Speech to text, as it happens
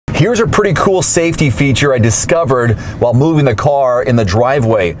Here's a pretty cool safety feature I discovered while moving the car in the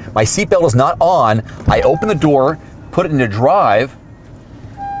driveway. My seatbelt is not on. I open the door, put it into drive,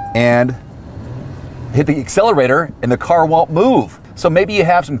 and hit the accelerator, and the car won't move. So maybe you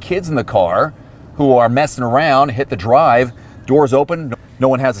have some kids in the car who are messing around, hit the drive, doors open, no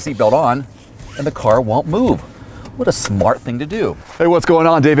one has the seatbelt on, and the car won't move. What a smart thing to do. Hey, what's going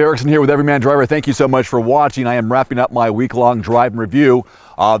on? Dave Erickson here with Everyman Driver. Thank you so much for watching. I am wrapping up my week-long drive and review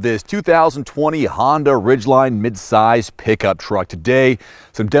of this 2020 Honda Ridgeline mid-size pickup truck. Today,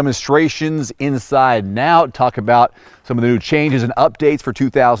 some demonstrations inside and out, talk about some of the new changes and updates for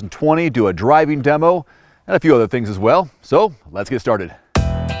 2020, do a driving demo, and a few other things as well. So let's get started.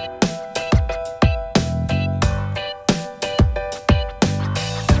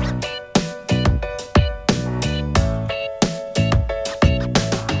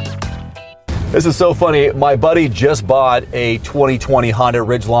 This is so funny. My buddy just bought a 2020 Honda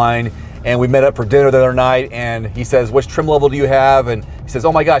Ridgeline, and we met up for dinner the other night, and he says, "Which trim level do you have?" And he says,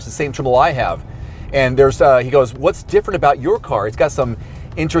 "Oh my gosh, the same trim level I have." And he goes, "What's different about your car? It's got some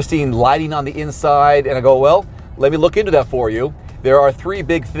interesting lighting on the inside." And I go, "Well, let me look into that for you." There are three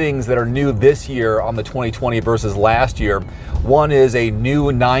big things that are new this year on the 2020 versus last year. One is a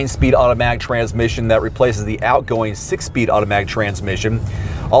new 9-speed automatic transmission that replaces the outgoing 6-speed automatic transmission.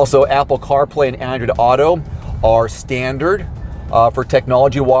 Also, Apple CarPlay and Android Auto are standard for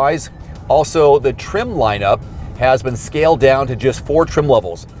technology-wise. Also, the trim lineup has been scaled down to just 4 trim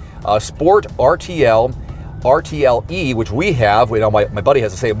levels. Sport, RTL, RTLE, which we have, my buddy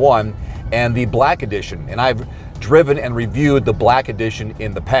has the same one, and the Black Edition. And I've driven and reviewed the Black Edition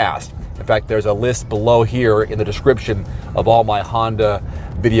in the past. In fact, there's a list below here in the description of all my Honda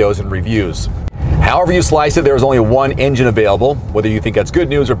videos and reviews. However you slice it, there's only one engine available, whether you think that's good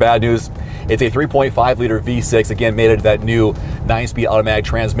news or bad news. It's a 3.5 liter V6, again made into that new 9-speed automatic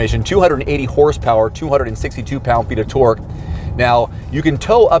transmission, 280 horsepower, 262 pound-feet of torque. Now, you can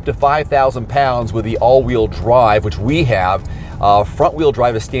tow up to 5,000 pounds with the all-wheel drive, which we have. Front-wheel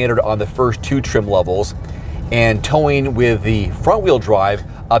drive is standard on the first 2 trim levels, and towing with the front-wheel drive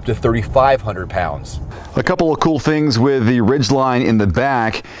up to 3,500 pounds. A couple of cool things with the Ridgeline in the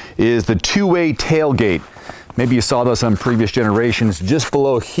back is the 2-way tailgate. Maybe you saw this on previous generations. Just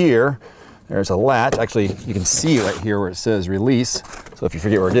below here, there's a latch. Actually, you can see it right here where it says release. So if you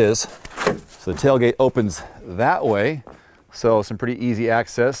forget where it is. So the tailgate opens that way. So some pretty easy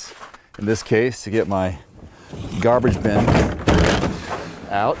access, in this case, to get my garbage bin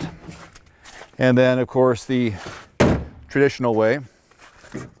out. And then, of course, the traditional way,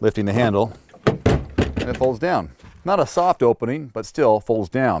 lifting the handle, and it folds down. Not a soft opening, but still folds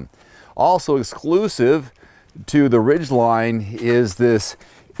down. Also exclusive to the Ridgeline is this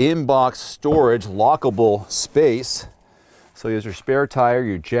in-box storage lockable space. So here's your spare tire,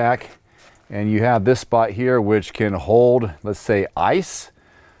 your jack, and you have this spot here which can hold, let's say, ice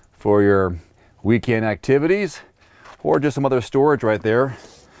for your weekend activities, or just some other storage right there.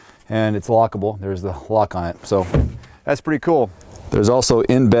 And it's lockable. There's the lock on it. So that's pretty cool. There's also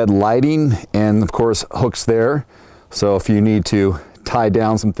in-bed lighting and of course hooks there. So if you need to tie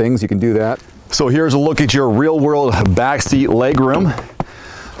down some things, you can do that. So here's a look at your real-world backseat legroom.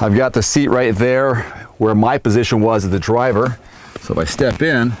 I've got the seat right there where my position was as the driver. So if I step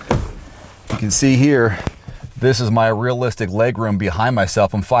in, you can see here, this is my realistic legroom behind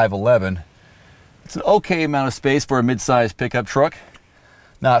myself. I'm 5'11". It's an okay amount of space for a mid-sized pickup truck.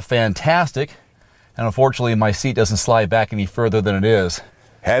 Not fantastic, and unfortunately my seat doesn't slide back any further than it is.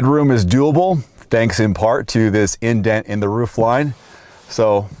 Headroom is doable, thanks in part to this indent in the roof line.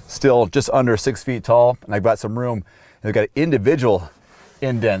 So still just under 6 feet tall, and I've got some room. I've got individual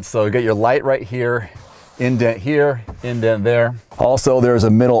indents, so you got your light right here, indent here, indent there. Also, there's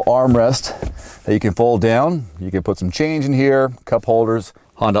a middle armrest that you can fold down. You can put some change in here, cup holders.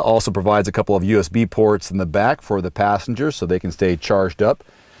 Honda also provides a couple of USB ports in the back for the passengers so they can stay charged up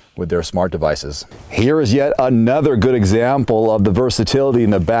with their smart devices. Here is yet another good example of the versatility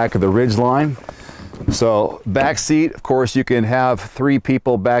in the back of the Ridgeline. So back seat, of course, you can have 3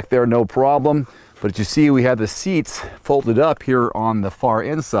 people back there, no problem. But as you see, we have the seats folded up here on the far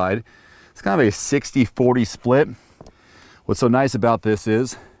inside. It's kind of a 60-40 split. What's so nice about this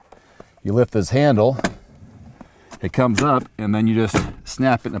is you lift this handle, it comes up, and then you just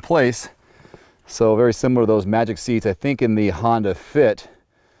snap it into place. So very similar to those Magic seats, I think, in the Honda Fit.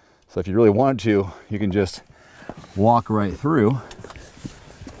 So if you really want to, you can just walk right through,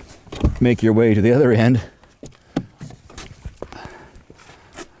 make your way to the other end.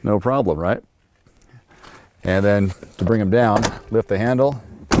 No problem, right? And then to bring them down, lift the handle,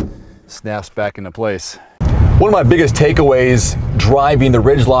 snaps back into place. One of my biggest takeaways driving the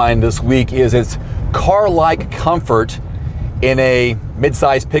Ridgeline this week is its car-like comfort in a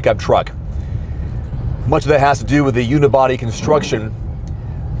mid-sized pickup truck. Much of that has to do with the unibody construction,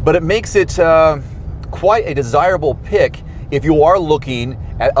 but it makes it quite a desirable pick if you are looking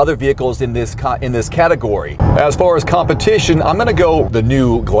at other vehicles in this category. As far as competition, I'm going to go the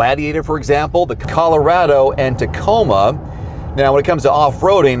new Gladiator, for example, the Colorado and Tacoma. Now, when it comes to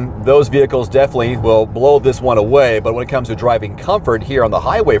off-roading, those vehicles definitely will blow this one away, but when it comes to driving comfort here on the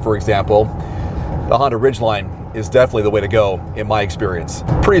highway, for example, the Honda Ridgeline is definitely the way to go in my experience.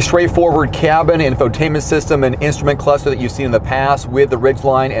 Pretty straightforward cabin, infotainment system, and instrument cluster that you've seen in the past with the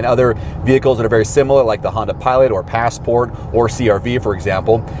Ridgeline and other vehicles that are very similar, like the Honda Pilot or Passport or CR-V, for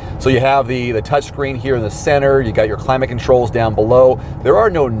example. So you have the touchscreen here in the center, you got your climate controls down below. There are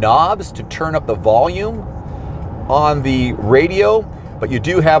no knobs to turn up the volume on the radio, but you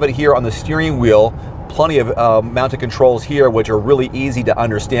do have it here on the steering wheel. Plenty of mounted controls here, which are really easy to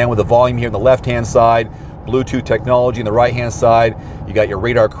understand, with the volume here on the left-hand side, Bluetooth technology on the right-hand side. You got your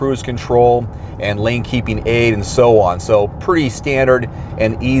radar cruise control and lane keeping aid and so on. So pretty standard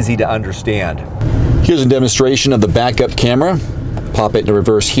and easy to understand. Here's a demonstration of the backup camera. Pop it into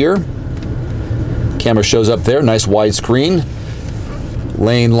reverse here. Camera shows up there, nice wide screen.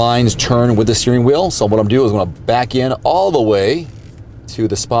 Lane lines turn with the steering wheel. So what I'm doing is I'm going to back in all the way to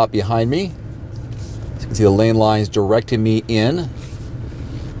the spot behind me. So you can see the lane lines directing me in.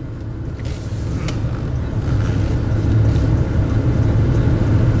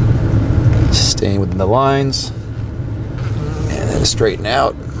 Staying within the lines, and then straighten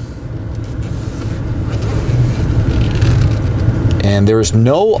out. And there is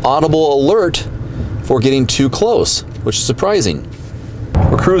no audible alert for getting too close, which is surprising.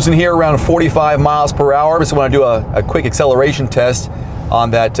 We're cruising here around 45 miles per hour. Just want to do a quick acceleration test on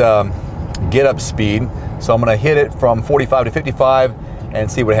that get-up speed. So I'm going to hit it from 45 to 55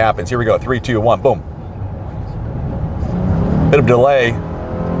 and see what happens. Here we go, 3, 2, 1, boom. Bit of delay.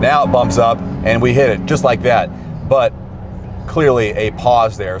 Now it bumps up and we hit it just like that, but clearly a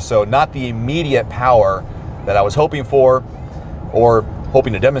pause there. So not the immediate power that I was hoping for or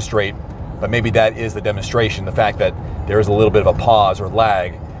hoping to demonstrate, but maybe that is the demonstration, the fact that there is a little bit of a pause or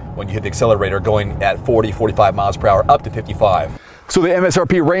lag when you hit the accelerator going at 40, 45 miles per hour up to 55. So the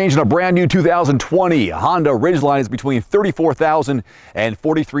MSRP range in a brand new 2020 Honda Ridgeline is between $34,000 and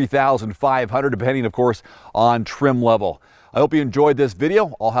 $43,500, depending, of course, on trim level. I hope you enjoyed this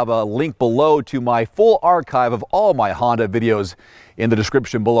video. I'll have a link below to my full archive of all my Honda videos in the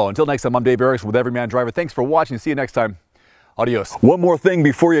description below. Until next time, I'm Dave Erickson with Everyman Driver. Thanks for watching. See you next time. Adios. One more thing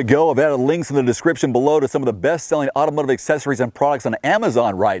before you go, I've added links in the description below to some of the best-selling automotive accessories and products on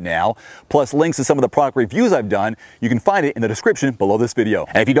Amazon right now, plus links to some of the product reviews I've done. You can find it in the description below this video.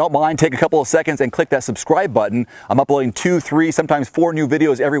 And if you don't mind, take a couple of seconds and click that subscribe button. I'm uploading 2, 3, sometimes 4 new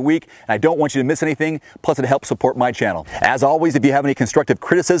videos every week, and I don't want you to miss anything, plus it helps support my channel. As always, if you have any constructive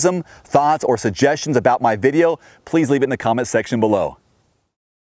criticism, thoughts, or suggestions about my video, please leave it in the comment section below.